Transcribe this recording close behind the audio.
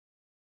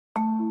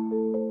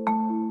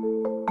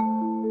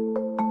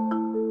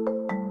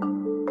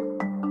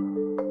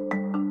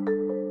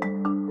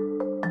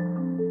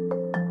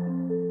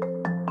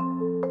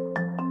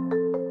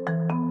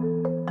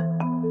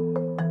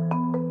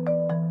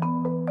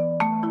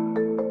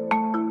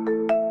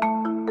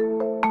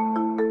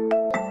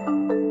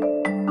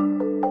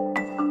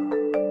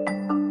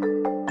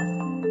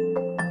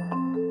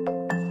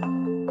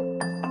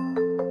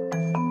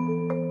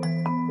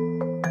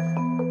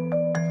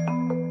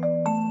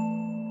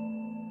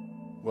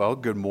Well,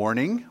 good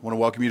morning. I want to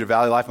welcome you to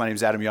Valley Life. My name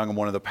is Adam Young. I'm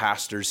one of the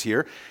pastors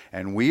here,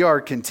 and we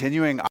are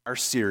continuing our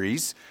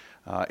series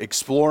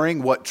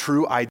exploring what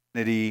true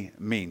identity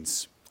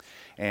means.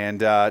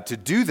 And to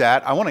do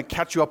that, I want to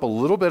catch you up a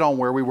little bit on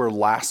where we were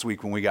last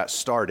week when we got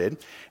started,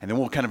 and then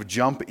we'll kind of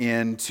jump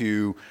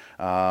into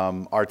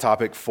our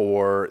topic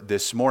for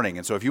this morning.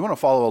 And so if you want to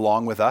follow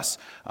along with us,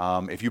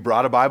 if you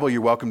brought a Bible,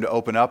 you're welcome to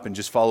open up and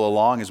just follow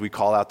along as we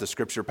call out the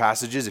scripture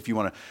passages. If you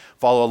want to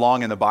follow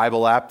along in the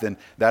Bible app, then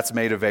that's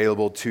made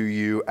available to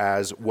you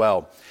as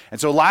well. And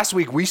so last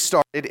week we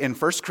started in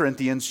 1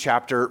 Corinthians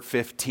chapter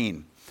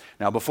 15.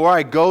 Now, before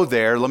I go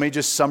there, let me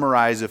just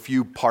summarize a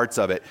few parts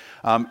of it.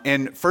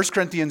 In 1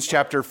 Corinthians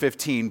chapter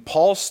 15,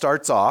 Paul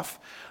starts off,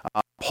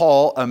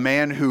 Paul, a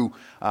man who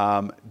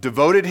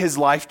devoted his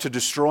life to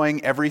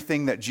destroying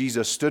everything that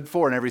Jesus stood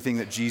for and everything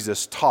that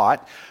Jesus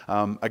taught,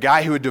 a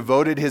guy who had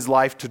devoted his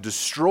life to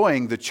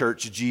destroying the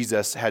church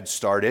Jesus had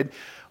started.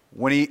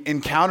 When he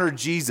encountered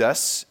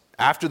Jesus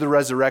after the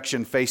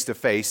resurrection face to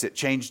face, it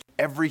changed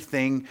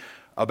everything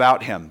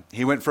about him.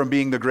 He went from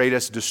being the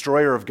greatest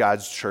destroyer of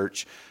God's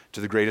church to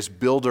the greatest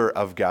builder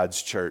of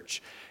God's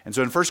church. And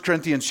so in 1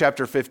 Corinthians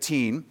chapter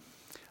 15,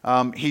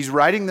 he's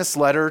writing this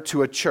letter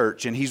to a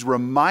church, and he's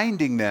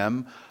reminding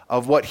them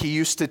of what he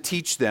used to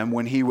teach them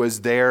when he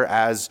was there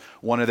as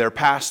one of their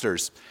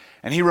pastors.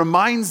 And he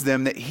reminds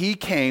them that he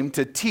came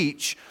to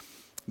teach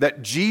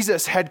that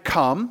Jesus had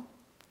come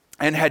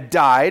and had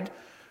died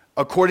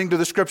according to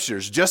the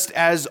Scriptures, just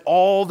as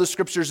all the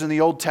Scriptures in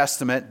the Old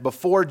Testament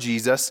before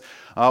Jesus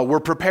were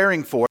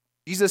preparing for.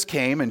 Jesus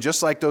came, and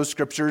just like those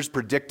Scriptures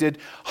predicted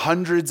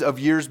hundreds of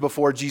years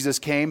before Jesus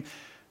came,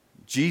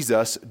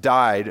 Jesus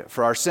died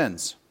for our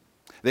sins.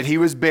 That he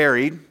was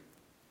buried,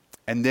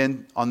 and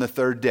then on the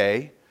third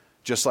day,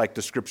 just like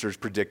the Scriptures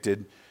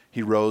predicted,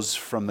 he rose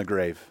from the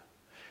grave.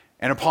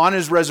 And upon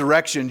his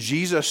resurrection,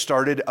 Jesus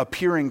started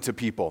appearing to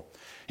people.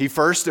 He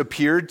first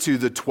appeared to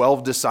the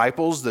 12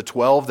 disciples, the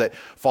 12 that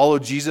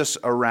followed Jesus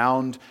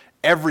around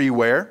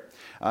everywhere.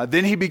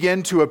 Then he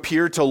began to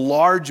appear to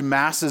large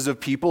masses of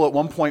people. At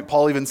one point,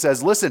 Paul even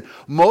says, listen,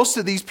 most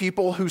of these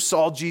people who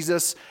saw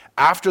Jesus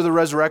after the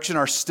resurrection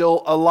are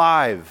still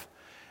alive.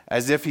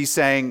 As if he's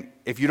saying,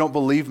 if you don't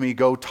believe me,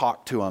 go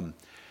talk to them.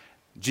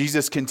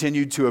 Jesus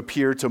continued to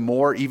appear to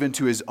more, even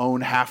to his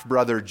own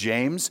half-brother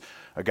James,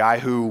 a guy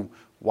who,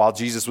 while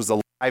Jesus was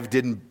alive,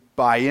 didn't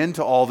buy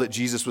into all that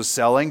Jesus was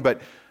selling,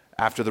 but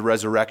after the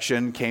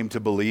resurrection came to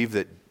believe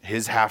that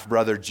his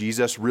half-brother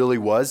Jesus really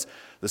was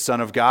the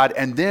Son of God.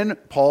 And then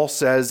Paul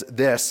says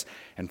this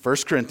in 1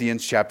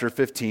 Corinthians chapter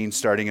 15,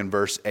 starting in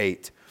verse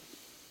 8.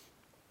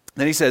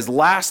 Then he says,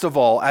 last of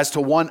all, as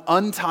to one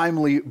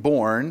untimely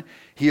born,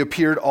 he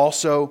appeared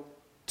also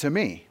to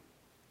me.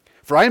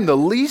 For I am the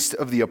least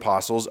of the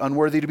apostles,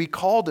 unworthy to be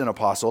called an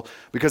apostle,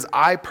 because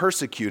I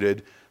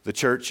persecuted the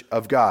church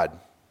of God.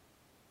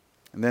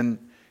 And then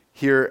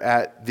here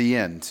at the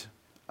end,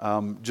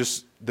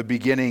 just the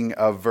beginning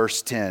of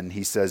verse 10,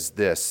 he says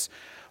this,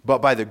 but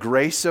by the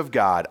grace of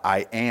God,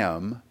 I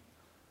am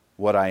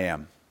what I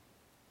am.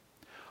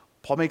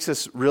 Paul makes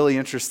this really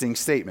interesting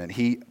statement.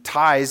 He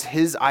ties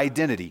his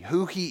identity,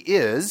 who he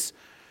is,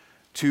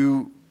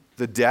 to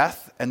the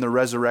death and the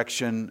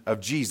resurrection of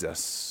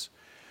Jesus.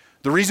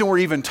 The reason we're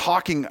even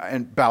talking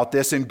about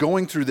this and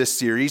going through this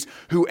series,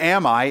 Who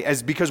Am I,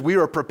 is because we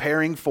are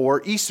preparing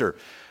for Easter,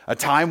 a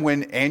time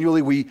when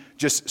annually we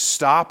just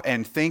stop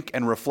and think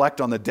and reflect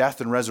on the death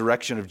and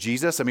resurrection of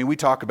Jesus. I mean, we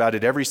talk about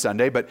it every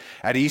Sunday, but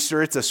at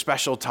Easter, it's a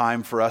special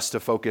time for us to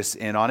focus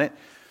in on it.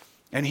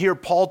 And here,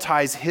 Paul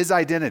ties his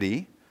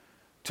identity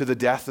to the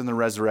death and the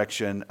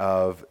resurrection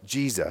of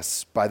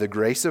Jesus. By the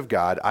grace of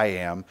God, I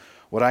am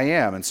what I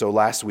am. And so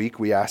last week,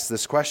 we asked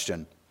this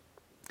question.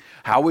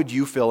 How would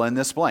you fill in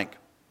this blank?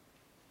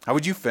 How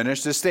would you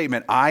finish this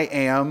statement? I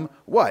am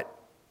what?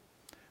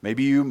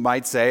 Maybe you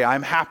might say,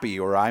 I'm happy,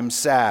 or I'm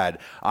sad,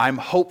 I'm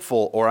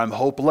hopeful, or I'm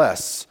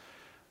hopeless.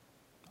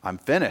 I'm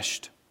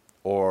finished.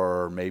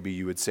 Or maybe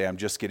you would say, I'm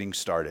just getting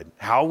started.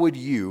 How would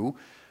you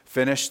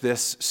finish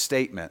this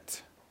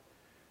statement?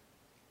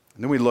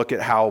 And then we look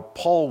at how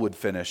Paul would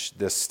finish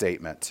this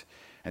statement.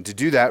 And to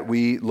do that,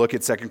 we look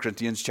at 2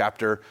 Corinthians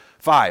chapter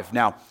 5.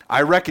 Now,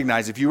 I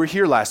recognize if you were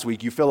here last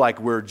week, you feel like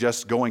we're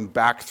just going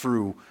back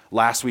through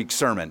last week's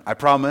sermon. I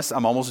promise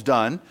I'm almost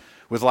done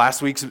with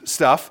last week's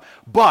stuff,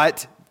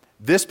 but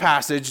this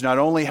passage not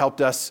only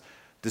helped us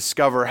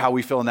discover how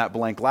we fill in that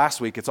blank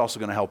last week, it's also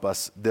going to help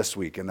us this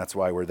week, and that's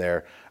why we're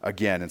there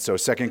again. And so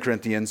 2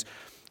 Corinthians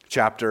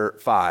chapter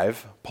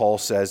 5, Paul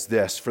says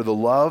this, for the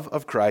love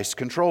of Christ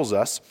controls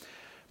us,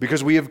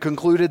 because we have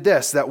concluded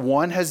this, that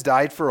one has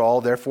died for all,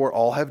 therefore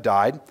all have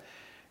died,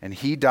 and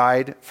he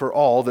died for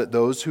all, that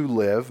those who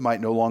live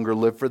might no longer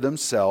live for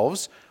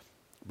themselves,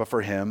 but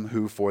for him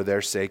who for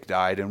their sake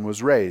died and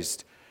was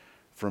raised.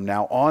 From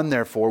now on,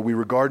 therefore, we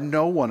regard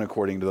no one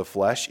according to the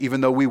flesh. Even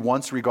though we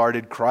once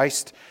regarded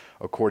Christ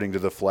according to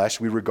the flesh,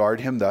 we regard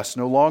him thus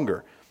no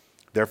longer.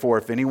 Therefore,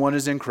 if anyone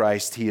is in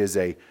Christ, he is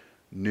a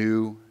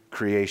new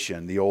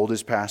creation. The old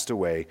has passed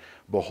away.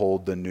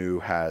 Behold, the new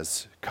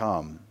has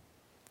come.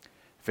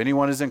 If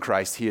anyone is in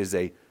Christ, he is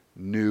a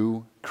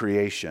new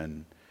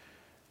creation.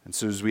 And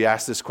so as we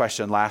asked this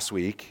question last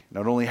week,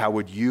 not only how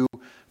would you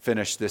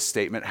finish this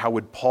statement, how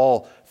would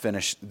Paul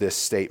finish this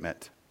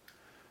statement?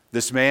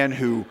 This man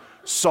who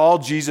saw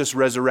Jesus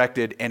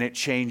resurrected and it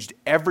changed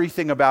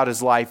everything about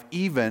his life,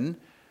 even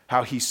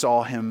how he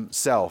saw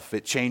himself.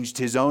 It changed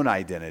his own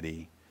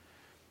identity.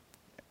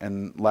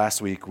 And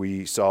last week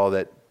we saw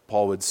that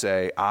Paul would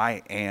say,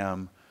 I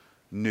am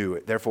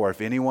new. Therefore,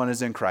 if anyone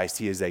is in Christ,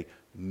 he is a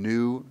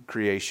new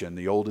creation.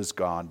 The old is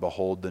gone.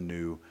 Behold, the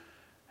new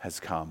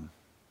has come.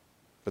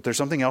 But there's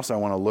something else I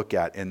want to look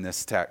at in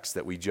this text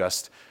that we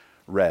just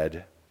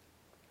read.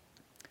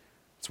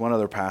 It's one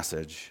other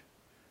passage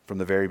from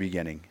the very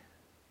beginning.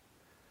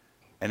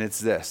 And it's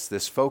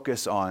this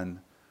focus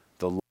on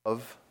the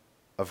love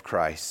of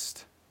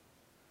Christ.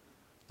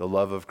 The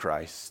love of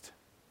Christ.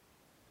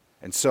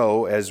 And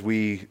so, as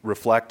we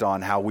reflect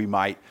on how we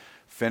might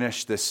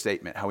finish this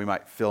statement, how we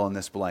might fill in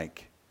this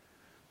blank,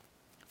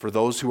 for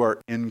those who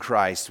are in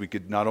Christ, we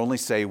could not only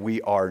say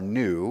we are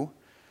new,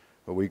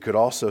 but we could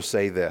also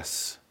say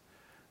this,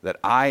 that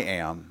I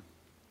am,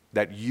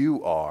 that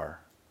you are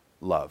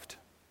loved.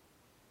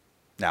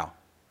 Now,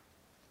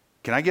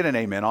 can I get an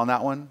amen on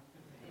that one?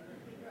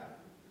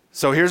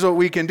 So here's what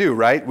we can do,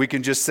 right? We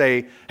can just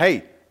say,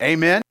 hey,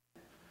 amen.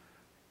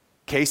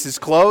 Case is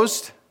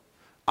closed.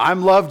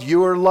 I'm loved,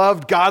 you are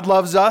loved, God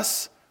loves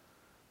us.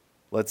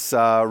 Let's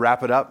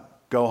wrap it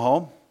up, go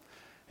home,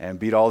 and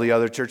beat all the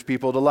other church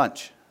people to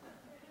lunch.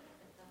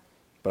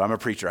 But I'm a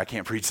preacher, I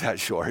can't preach that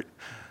short.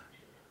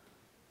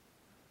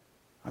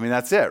 I mean,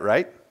 that's it,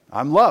 right?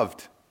 I'm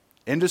loved.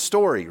 End of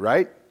story,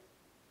 right?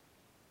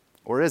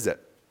 Or is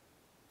it?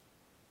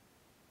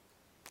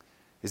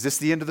 Is this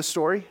the end of the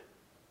story?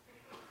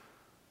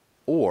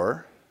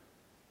 Or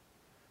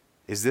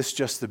is this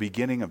just the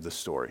beginning of the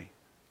story?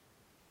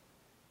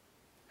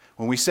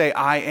 When we say,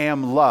 I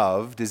am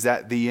loved, is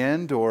that the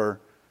end, or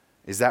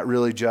is that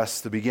really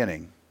just the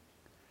beginning?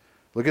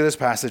 Look at this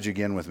passage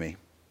again with me.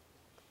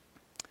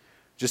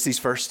 Just these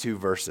first two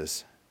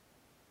verses.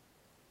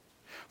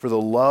 For the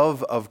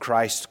love of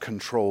Christ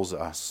controls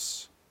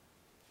us,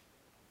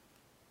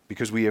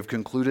 because we have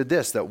concluded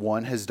this, that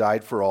one has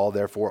died for all,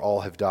 therefore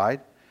all have died.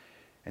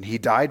 And he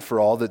died for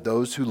all, that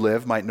those who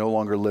live might no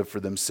longer live for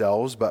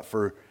themselves, but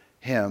for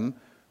him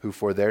who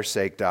for their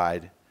sake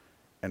died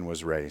and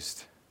was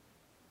raised.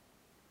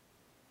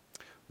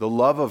 The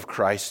love of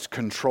Christ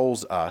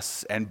controls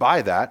us, and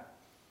by that,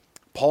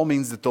 Paul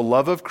means that the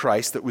love of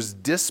Christ that was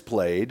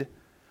displayed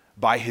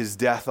by his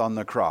death on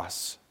the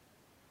cross.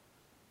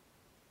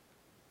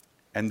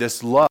 And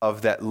this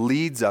love that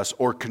leads us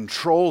or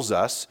controls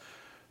us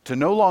to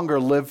no longer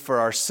live for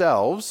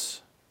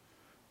ourselves,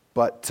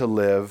 but to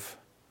live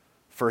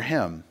for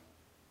him,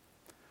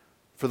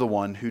 for the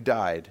one who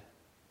died.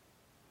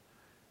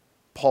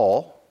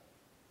 Paul,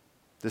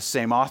 this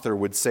same author,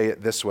 would say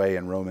it this way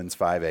in Romans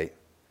 5:8.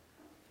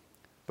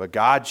 But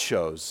God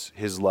shows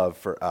his love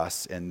for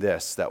us in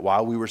this, that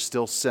while we were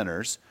still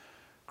sinners,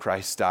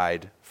 Christ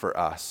died for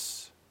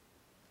us.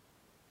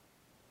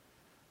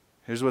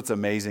 Here's what's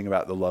amazing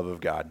about the love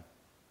of God.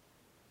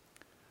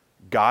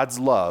 God's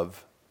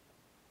love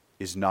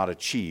is not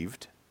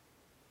achieved.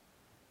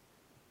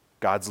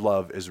 God's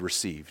love is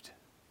received.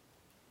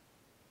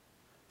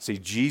 See,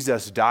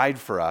 Jesus died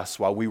for us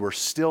while we were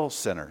still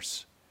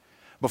sinners,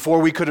 before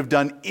we could have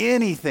done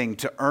anything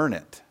to earn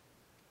it.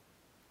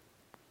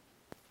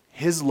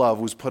 His love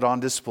was put on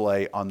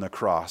display on the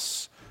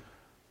cross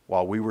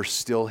while we were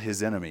still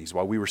his enemies,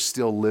 while we were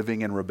still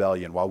living in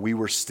rebellion, while we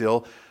were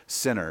still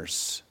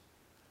sinners.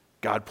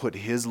 God put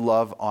his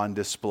love on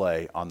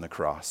display on the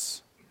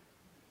cross.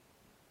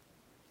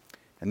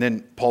 And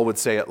then Paul would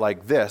say it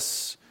like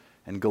this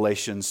in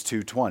Galatians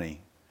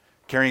 2:20,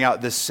 carrying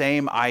out the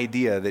same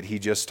idea that he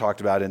just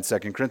talked about in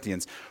 2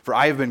 Corinthians. For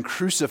I have been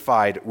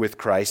crucified with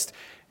Christ,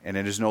 and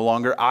it is no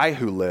longer I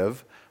who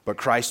live, but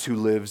Christ who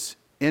lives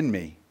in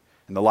me.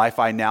 And the life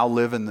I now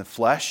live in the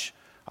flesh,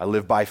 I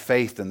live by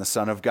faith in the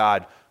Son of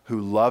God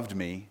who loved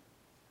me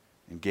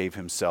and gave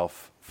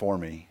himself for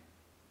me.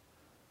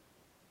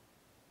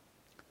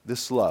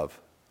 This love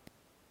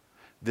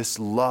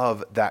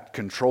that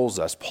controls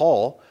us.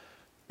 Paul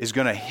is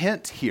going to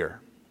hint here.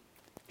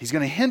 He's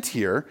going to hint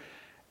here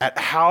at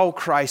how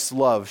Christ's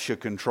love should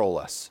control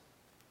us.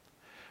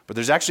 But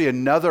there's actually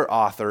another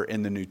author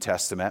in the New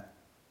Testament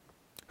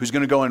who's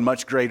going to go in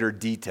much greater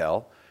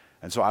detail.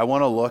 And so I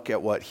want to look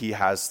at what he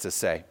has to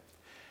say.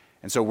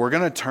 And so we're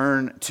going to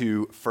turn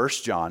to 1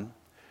 John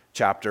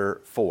chapter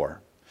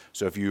 4.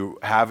 So if you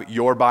have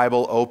your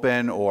Bible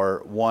open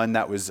or one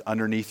that was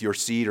underneath your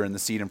seat or in the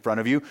seat in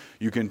front of you,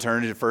 you can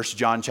turn to 1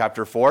 John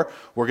chapter 4.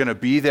 We're going to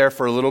be there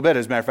for a little bit.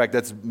 As a matter of fact,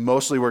 that's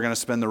mostly we're going to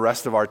spend the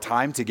rest of our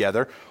time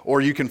together.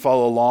 Or you can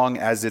follow along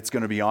as it's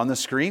going to be on the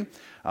screen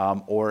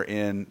or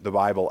in the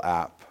Bible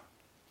app.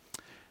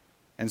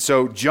 And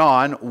so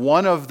John,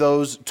 one of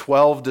those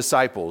 12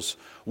 disciples,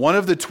 one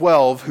of the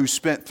 12 who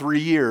spent 3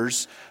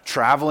 years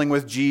traveling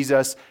with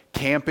Jesus,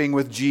 camping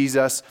with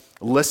Jesus,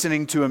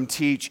 listening to him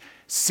teach,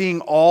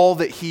 seeing all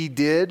that he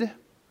did,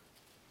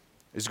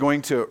 is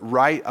going to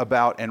write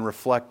about and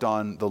reflect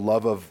on the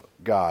love of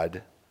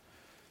God.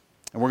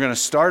 And we're going to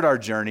start our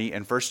journey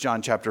in 1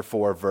 John chapter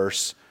 4,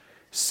 verse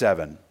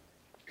 7.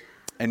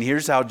 And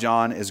here's how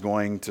John is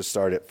going to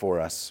start it for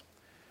us.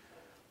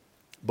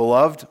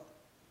 Beloved,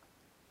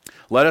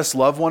 let us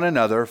love one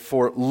another,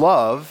 for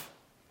love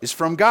is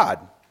from God.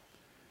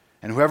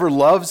 And whoever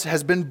loves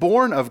has been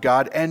born of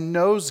God and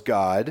knows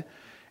God.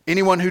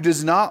 Anyone who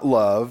does not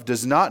love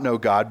does not know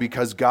God,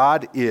 because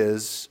God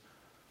is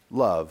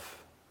love.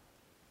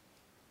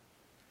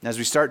 As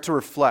we start to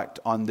reflect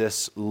on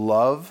this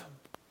love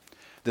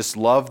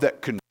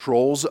that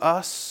controls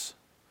us,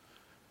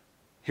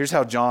 here's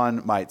how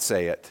John might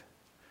say it.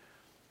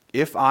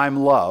 If I'm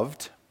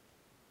loved,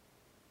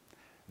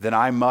 then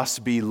I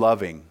must be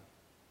loving.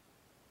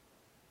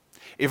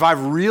 If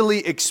I've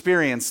really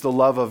experienced the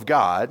love of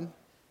God,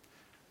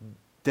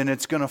 then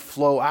it's going to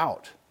flow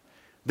out.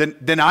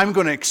 Then I'm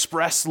going to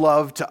express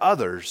love to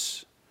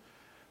others.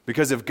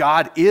 Because if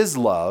God is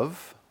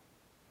love,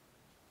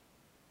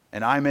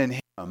 and I'm in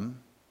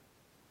Him,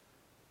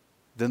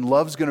 then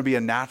love's going to be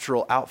a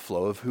natural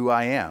outflow of who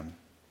I am.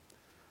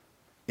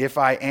 If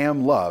I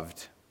am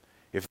loved,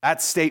 if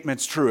that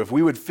statement's true, if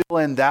we would fill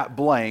in that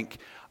blank,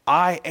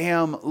 I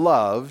am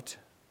loved,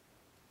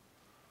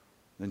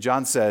 then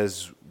John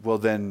says, well,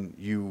 then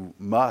you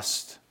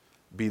must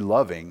be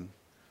loving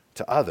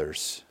to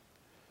others.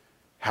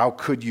 How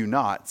could you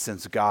not,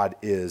 since God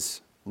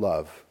is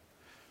love?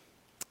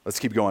 Let's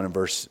keep going in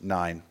verse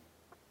 9.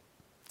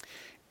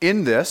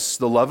 In this,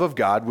 the love of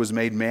God was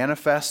made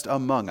manifest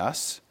among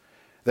us,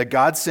 that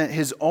God sent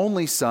His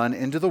only Son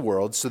into the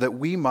world so that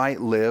we might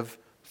live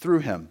through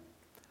Him.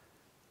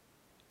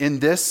 In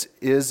this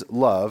is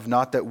love,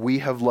 not that we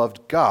have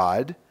loved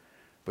God,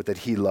 but that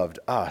He loved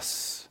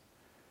us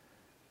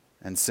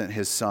and sent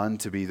His Son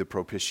to be the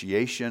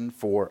propitiation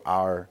for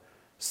our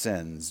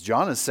sins.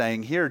 John is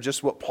saying here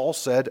just what Paul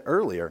said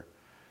earlier,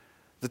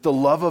 that the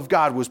love of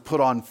God was put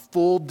on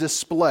full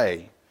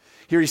display.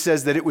 Here he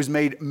says that it was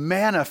made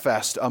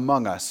manifest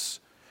among us.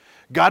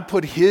 God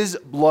put His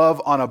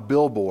love on a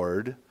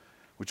billboard,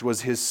 which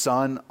was His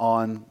Son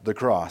on the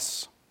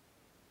cross,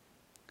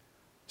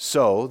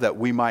 so that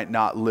we might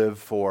not live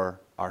for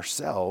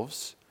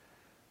ourselves,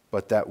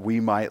 but that we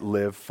might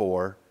live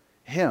for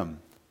Him,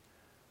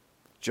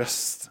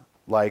 just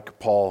like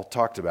Paul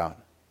talked about.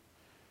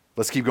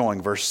 Let's keep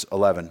going, verse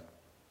 11.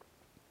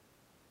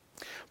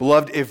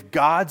 Beloved, if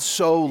God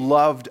so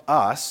loved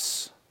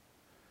us,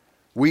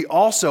 we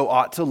also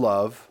ought to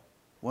love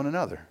one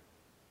another.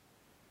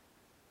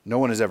 No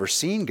one has ever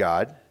seen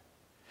God.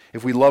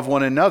 If we love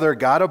one another,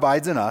 God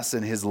abides in us,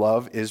 and His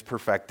love is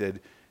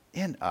perfected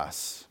in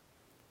us.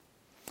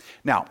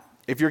 Now,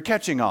 if you're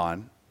catching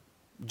on,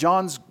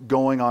 John's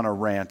going on a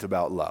rant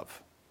about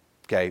love.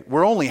 Okay,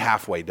 we're only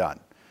halfway done.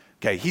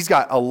 Okay, he's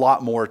got a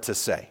lot more to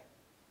say.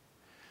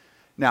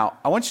 Now,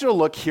 I want you to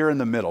look here in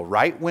the middle,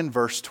 right when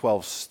verse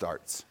 12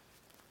 starts.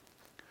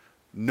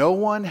 No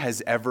one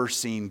has ever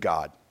seen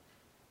God.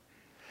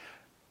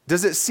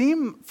 Does it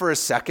seem for a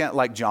second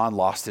like John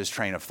lost his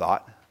train of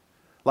thought?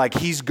 Like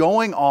he's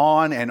going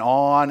on and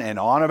on and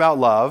on about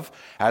love.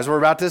 As we're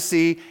about to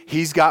see,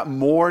 he's got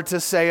more to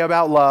say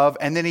about love.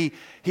 And then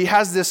he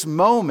has this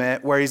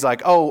moment where he's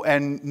like, oh,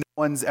 and no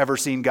one's ever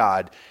seen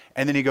God.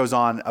 And then he goes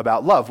on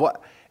about love.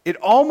 It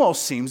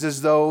almost seems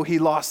as though he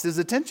lost his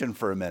attention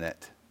for a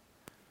minute.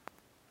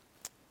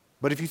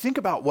 But if you think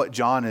about what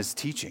John is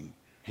teaching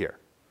here,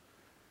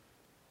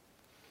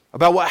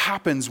 about what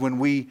happens when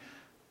we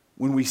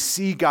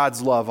see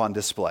God's love on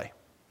display,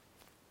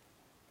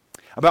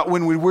 about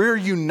when we're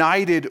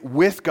united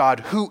with God,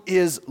 who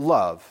is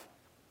love,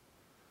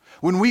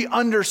 when we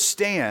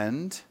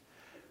understand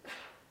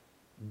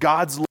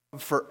God's love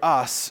for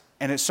us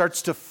and it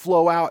starts to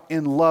flow out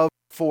in love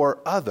for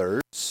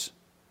others,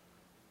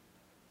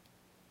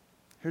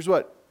 here's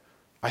what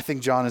I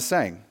think John is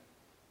saying.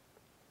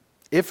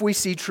 If we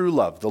see true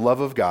love, the love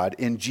of God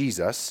in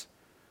Jesus,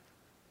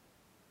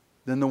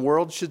 then the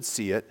world should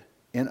see it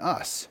in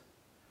us.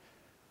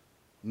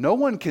 No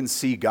one can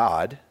see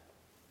God,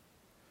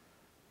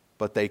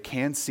 but they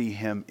can see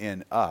Him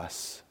in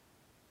us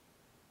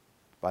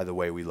by the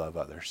way we love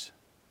others.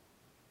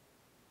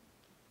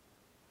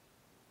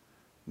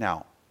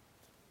 Now,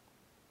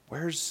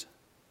 where's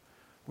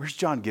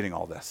John getting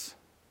all this?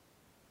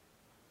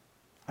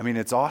 I mean,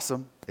 it's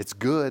awesome. It's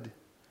good.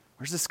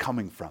 Where's this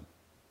coming from?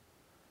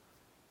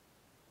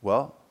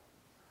 Well,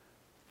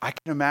 I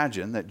can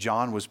imagine that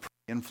John was pretty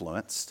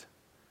influenced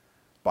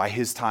by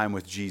his time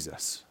with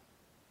Jesus.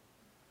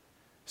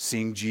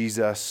 Seeing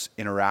Jesus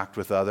interact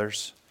with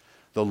others,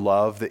 the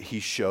love that He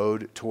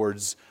showed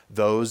towards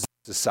those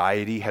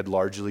society had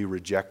largely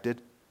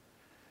rejected,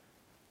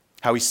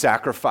 how He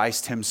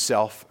sacrificed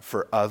Himself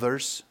for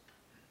others.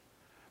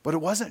 But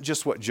it wasn't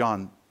just what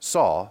John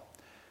saw,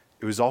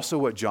 it was also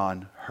what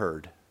John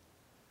heard.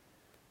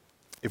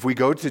 If we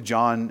go to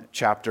John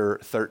chapter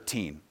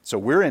 13, so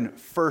we're in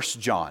 1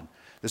 John.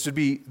 This would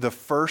be the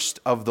first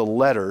of the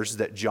letters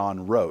that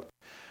John wrote.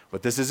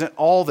 But this isn't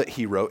all that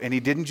he wrote, and he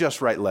didn't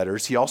just write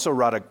letters. He also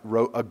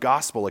wrote a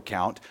gospel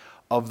account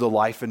of the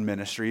life and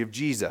ministry of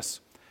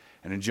Jesus.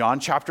 And in John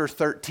chapter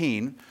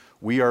 13,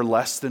 we are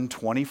less than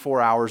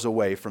 24 hours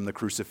away from the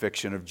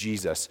crucifixion of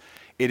Jesus.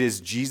 It is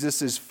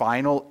Jesus'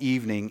 final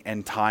evening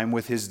and time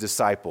with his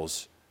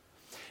disciples.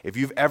 If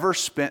you've ever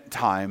spent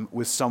time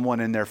with someone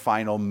in their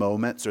final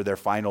moments or their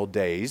final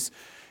days,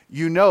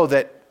 you know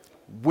that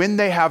when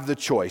they have the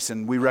choice,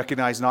 and we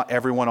recognize not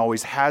everyone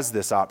always has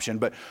this option,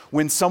 but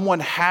when someone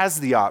has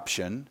the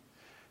option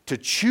to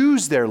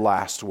choose their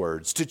last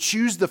words, to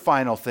choose the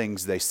final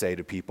things they say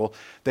to people,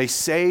 they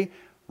say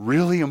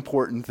really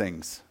important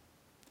things.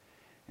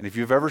 And if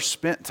you've ever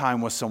spent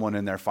time with someone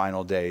in their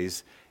final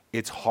days,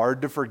 it's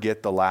hard to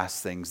forget the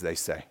last things they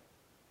say.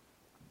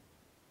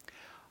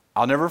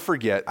 I'll never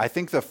forget, I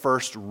think the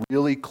first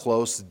really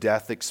close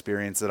death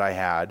experience that I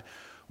had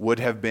would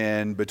have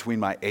been between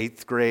my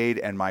 8th grade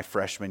and my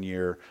freshman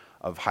year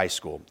of high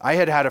school. I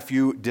had had a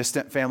few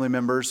distant family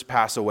members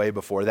pass away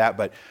before that,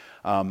 but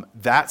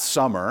that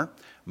summer,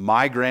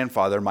 my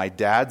grandfather, my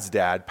dad's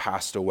dad,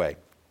 passed away.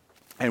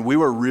 And we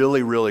were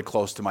really, really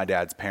close to my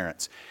dad's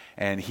parents.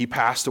 And he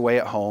passed away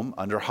at home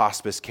under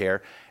hospice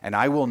care. And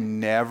I will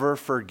never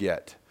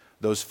forget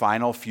those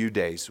final few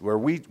days where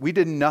we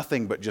did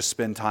nothing but just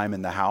spend time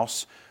in the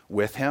house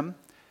with him.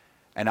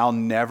 And I'll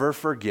never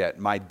forget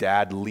my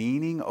dad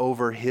leaning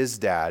over his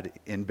dad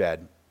in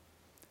bed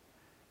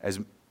as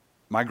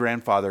my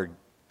grandfather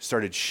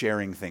started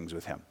sharing things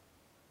with him.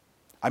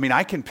 I mean,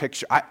 I can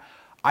picture,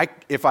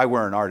 if I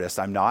were an artist,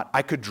 I'm not,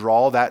 I could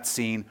draw that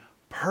scene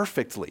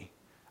perfectly.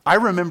 I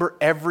remember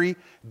every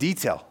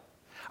detail.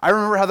 I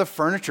remember how the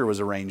furniture was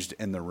arranged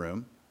in the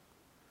room.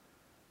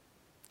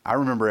 I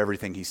remember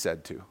everything he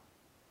said too.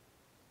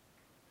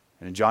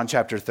 And in John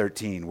chapter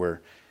 13, we're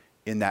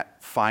in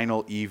that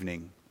final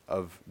evening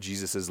of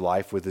Jesus'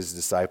 life with his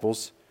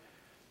disciples.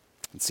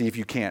 And see if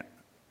you can't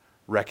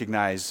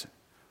recognize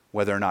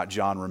whether or not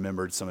John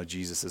remembered some of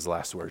Jesus'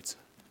 last words.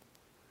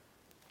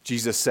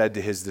 Jesus said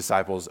to his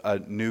disciples, "A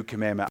new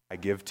commandment I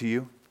give to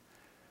you,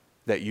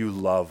 that you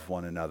love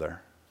one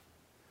another.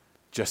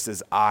 Just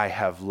as I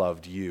have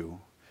loved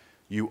you,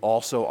 you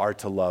also are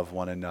to love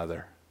one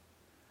another.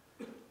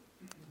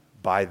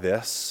 By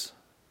this,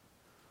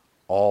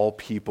 all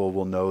people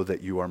will know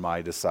that you are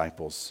my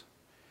disciples,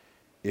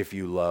 if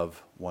you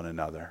love one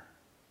another."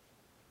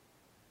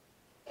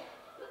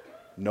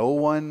 No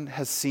one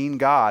has seen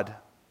God,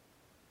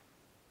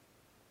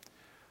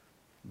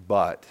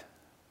 but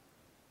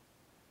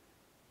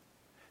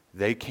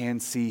they can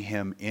see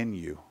him in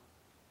you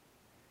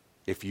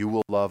if you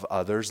will love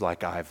others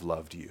like I've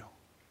loved you.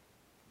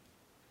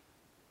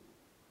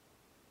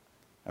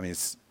 I mean,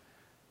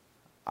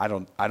 I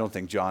don't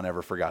think John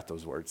ever forgot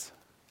those words.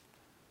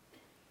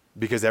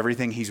 Because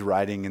everything he's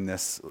writing in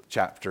this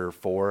chapter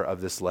 4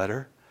 of this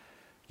letter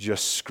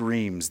just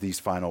screams these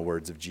final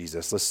words of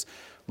Jesus. Let's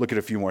look at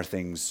a few more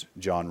things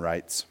John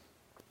writes.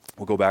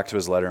 We'll go back to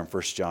his letter in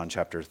 1 John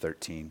chapter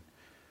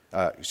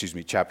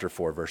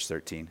 4, verse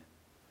 13.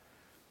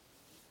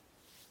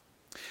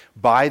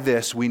 By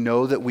this we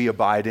know that we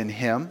abide in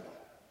him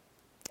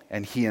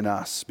and he in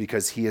us,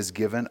 because he has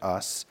given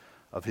us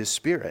of his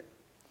Spirit.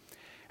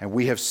 And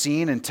we have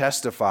seen and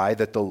testify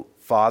that the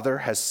Father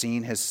has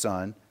sent his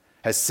Son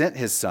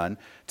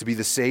to be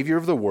the Savior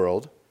of the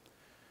world.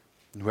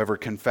 And whoever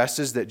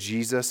confesses that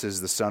Jesus is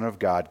the Son of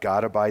God,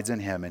 God abides in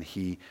him and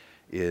he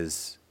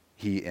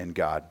in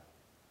God.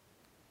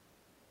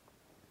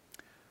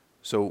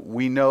 So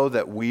we know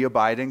that we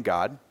abide in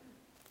God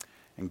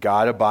and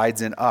God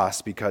abides in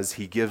us because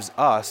he gives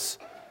us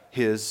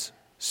his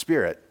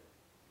Spirit.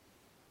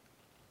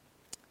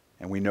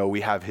 And we know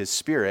we have his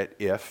Spirit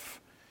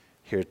if,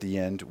 here at the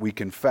end, we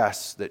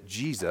confess that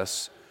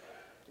Jesus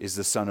is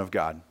the Son of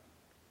God.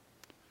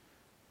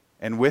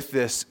 And with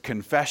this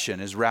confession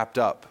is wrapped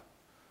up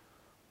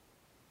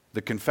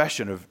the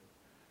confession of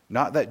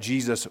not that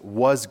Jesus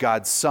was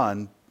God's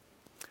Son,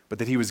 but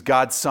that he was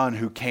God's Son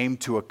who came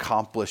to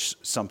accomplish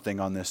something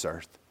on this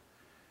earth.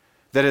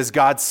 That as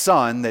God's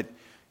Son, that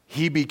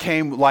he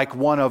became like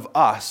one of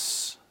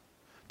us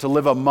to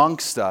live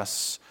amongst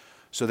us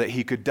so that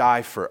he could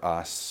die for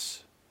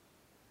us.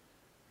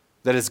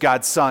 That as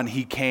God's Son,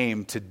 he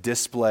came to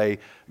display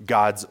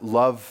God's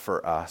love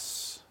for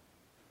us.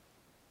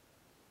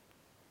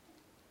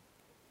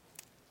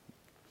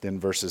 Then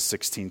verses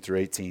 16 through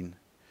 18.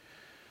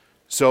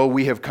 So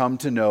we have come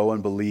to know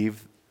and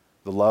believe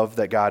the love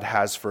that God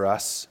has for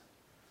us.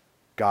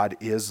 God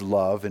is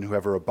love, and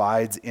whoever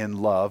abides in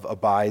love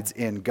abides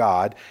in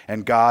God,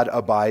 and God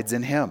abides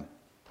in him.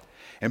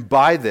 And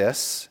by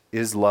this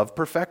is love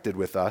perfected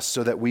with us,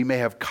 so that we may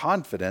have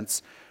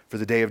confidence for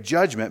the day of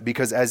judgment,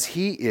 because as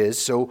he is,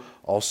 so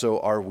also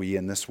are we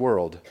in this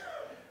world.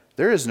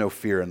 There is no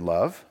fear in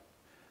love,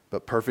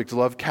 but perfect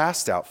love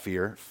casts out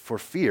fear, for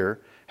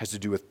fear has to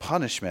do with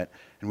punishment,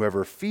 and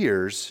whoever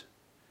fears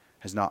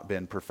has not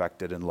been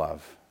perfected in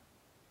love.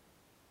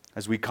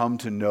 As we come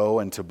to know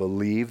and to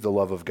believe the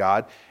love of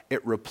God,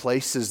 it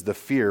replaces the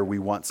fear we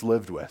once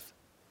lived with.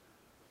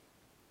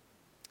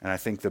 And I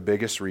think the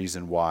biggest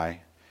reason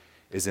why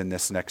is in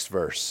this next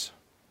verse.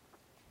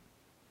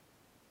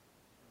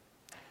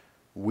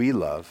 We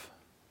love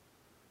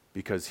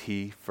because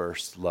he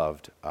first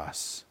loved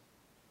us.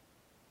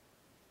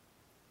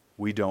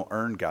 We don't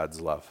earn God's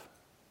love.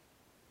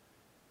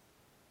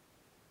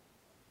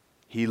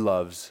 He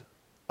loves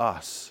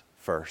us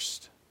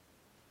first.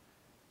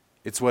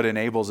 It's what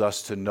enables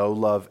us to know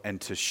love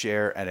and to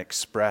share and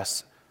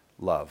express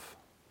love.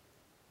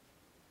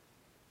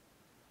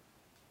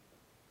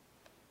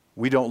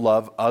 We don't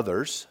love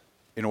others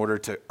in order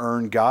to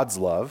earn God's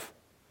love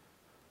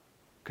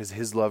because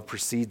his love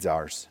precedes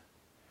ours.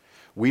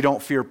 We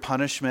don't fear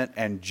punishment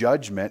and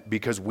judgment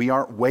because we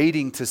aren't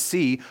waiting to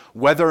see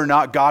whether or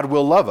not God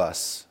will love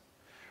us.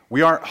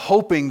 We aren't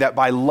hoping that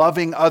by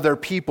loving other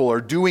people or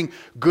doing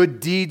good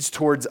deeds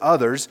towards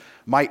others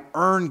might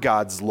earn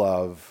God's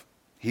love.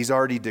 He's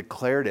already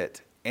declared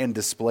it and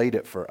displayed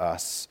it for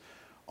us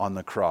on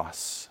the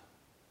cross.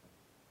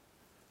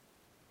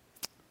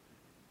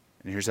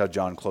 And here's how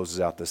John closes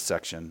out this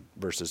section,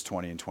 verses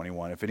 20 and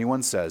 21. If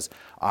anyone says,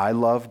 I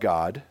love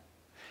God,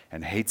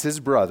 and hates his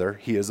brother,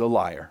 he is a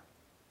liar.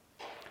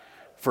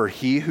 For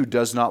he who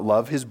does not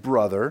love his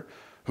brother,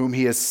 whom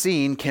he has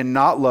seen,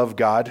 cannot love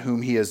God,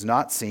 whom he has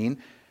not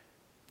seen.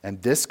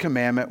 And this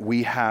commandment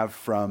we have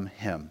from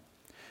him.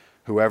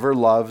 Whoever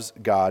loves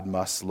God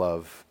must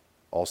love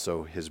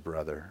also his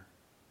brother.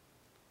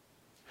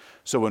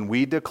 So when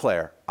we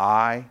declare,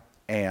 I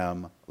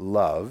am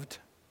loved,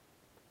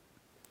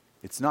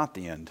 it's not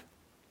the end.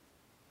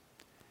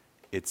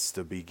 It's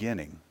the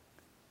beginning.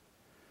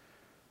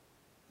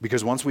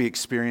 Because once we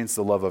experience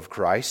the love of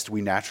Christ,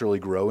 we naturally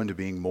grow into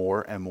being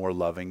more and more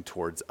loving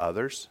towards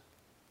others.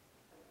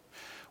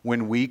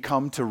 When we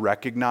come to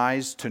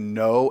recognize, to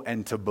know,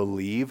 and to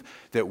believe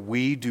that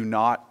we do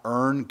not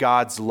earn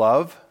God's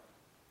love,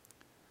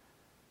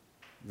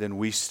 then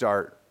we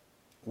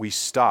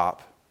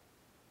stop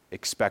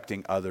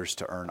expecting others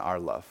to earn our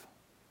love.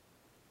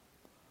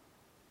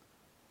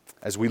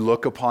 As we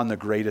look upon the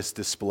greatest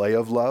display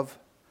of love,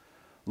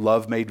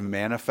 love made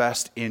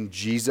manifest in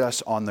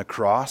Jesus on the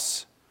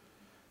cross,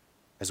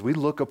 as we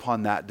look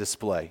upon that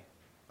display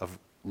of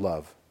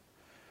love,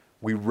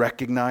 we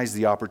recognize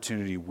the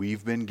opportunity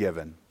we've been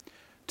given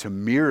to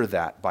mirror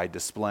that by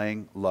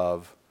displaying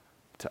love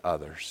to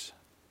others.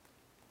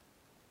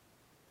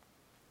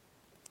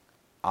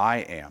 I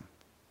am,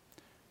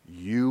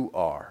 you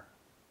are,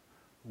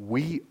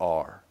 we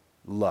are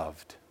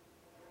loved.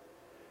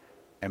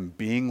 And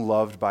being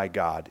loved by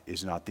God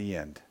is not the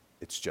end,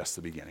 it's just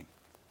the beginning.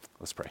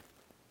 Let's pray.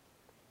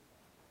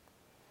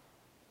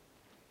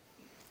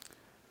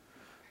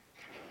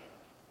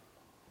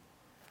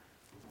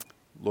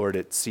 Lord,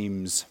 it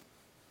seems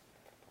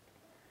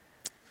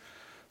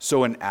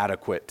so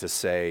inadequate to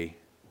say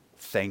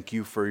thank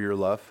you for your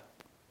love.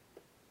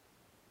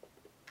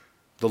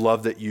 The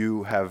love that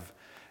you have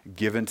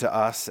given to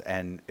us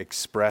and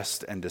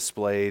expressed and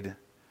displayed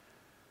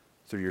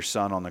through your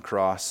Son on the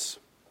cross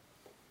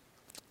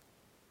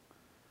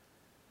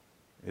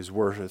is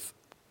worth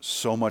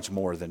so much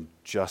more than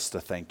just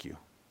a thank you.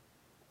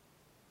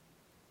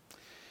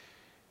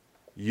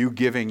 You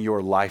giving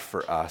your life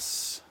for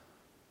us,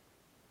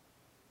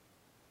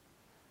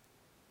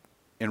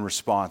 in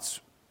response,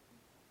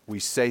 we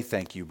say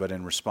thank you, but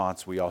in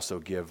response, we also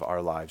give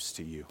our lives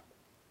to you.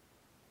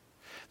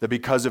 That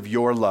because of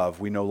your love,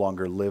 we no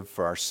longer live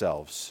for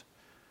ourselves,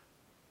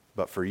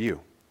 but for you.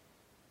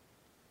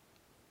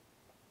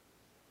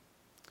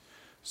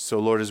 So,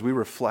 Lord, as we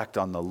reflect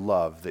on the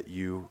love that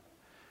you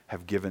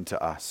have given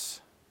to us,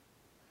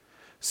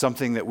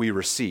 something that we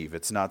receive,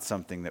 it's not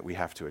something that we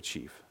have to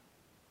achieve.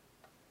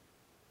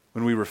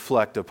 When we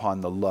reflect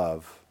upon the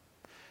love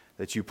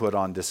that you put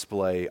on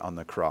display on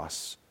the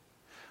cross,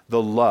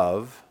 the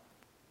love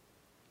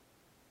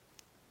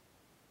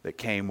that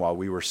came while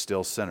we were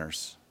still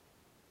sinners,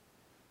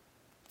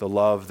 the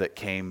love that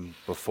came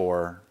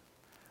before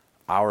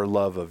our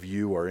love of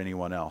you or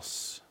anyone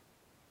else.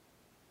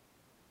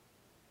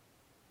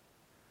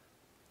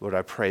 Lord,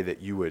 I pray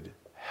that you would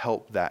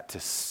help that to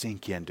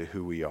sink into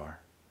who we are,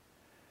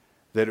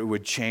 that it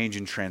would change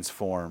and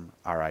transform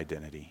our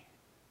identity.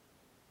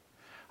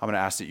 I'm going to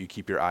ask that you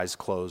keep your eyes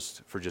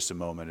closed for just a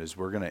moment as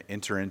we're going to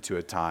enter into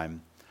a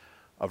time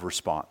of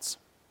response,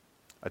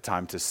 a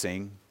time to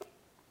sing,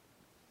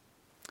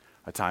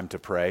 a time to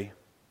pray.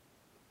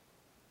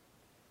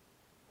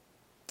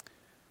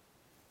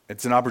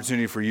 It's an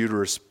opportunity for you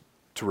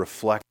to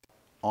reflect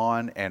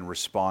on and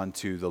respond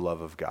to the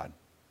love of God,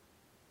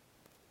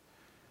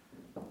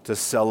 to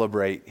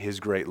celebrate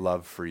his great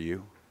love for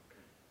you,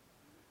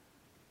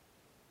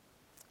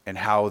 and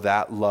how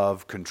that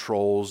love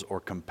controls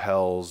or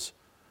compels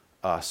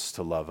us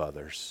to love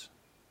others.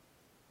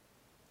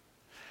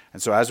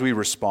 And so as we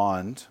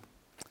respond,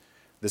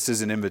 this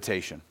is an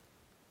invitation.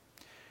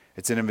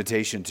 It's an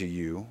invitation to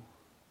you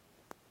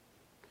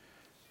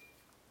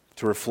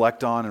to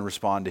reflect on and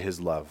respond to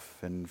his love.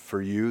 And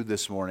for you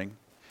this morning,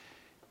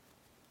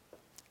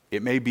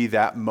 it may be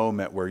that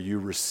moment where you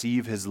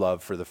receive his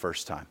love for the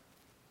first time.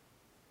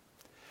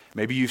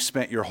 Maybe you've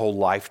spent your whole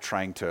life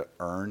trying to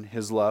earn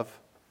his love,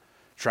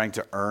 trying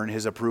to earn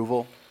his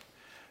approval,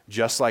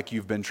 just like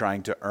you've been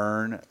trying to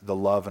earn the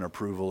love and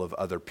approval of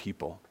other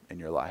people in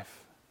your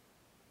life.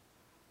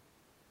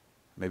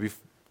 Maybe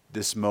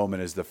this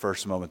moment is the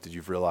first moment that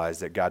you've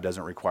realized that God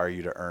doesn't require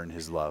you to earn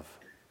his love.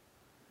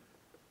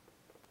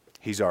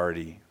 He's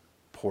already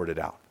poured it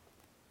out.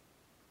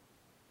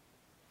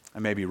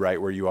 And maybe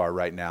right where you are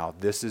right now,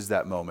 this is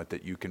that moment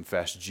that you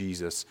confess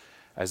Jesus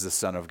as the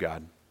Son of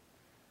God.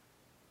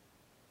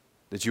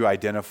 That you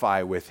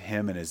identify with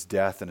him and his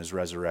death and his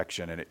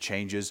resurrection, and it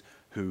changes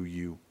who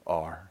you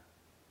are.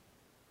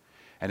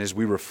 And as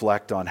we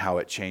reflect on how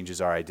it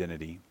changes our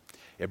identity,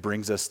 it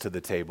brings us to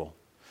the table,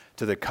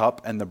 to the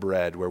cup and the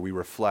bread, where we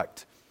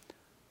reflect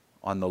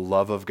on the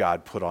love of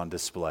God put on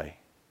display.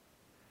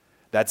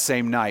 That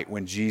same night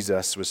when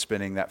Jesus was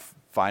spending that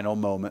final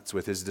moments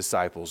with his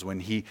disciples,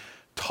 when he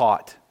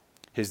taught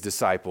his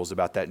disciples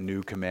about that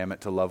new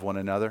commandment to love one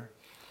another,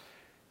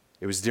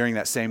 it was during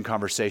that same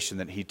conversation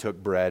that he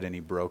took bread and he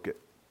broke it.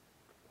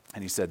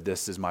 And he said,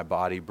 "This is my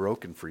body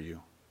broken for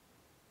you.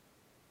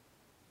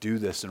 Do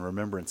this in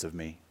remembrance of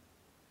me."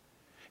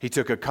 He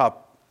took a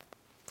cup,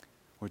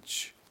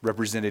 which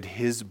represented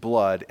his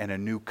blood and a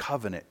new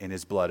covenant in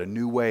his blood, a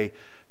new way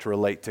to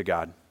relate to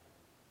God.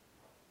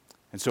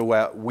 And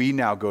so we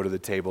now go to the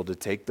table to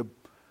take the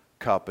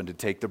cup and to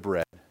take the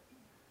bread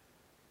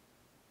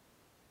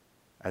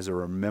as a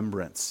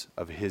remembrance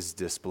of his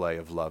display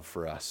of love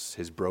for us,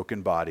 his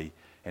broken body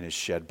and his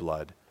shed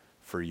blood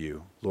for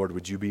you. Lord,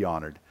 would you be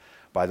honored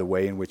by the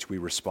way in which we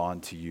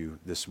respond to you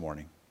this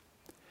morning,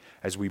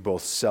 as we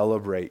both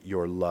celebrate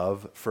your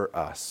love for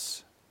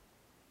us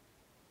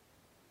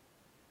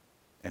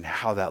and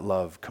how that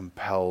love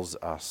compels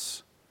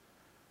us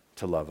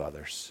to love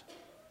others.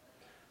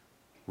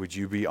 Would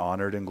you be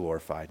honored and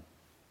glorified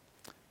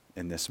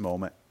in this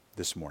moment,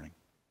 this morning?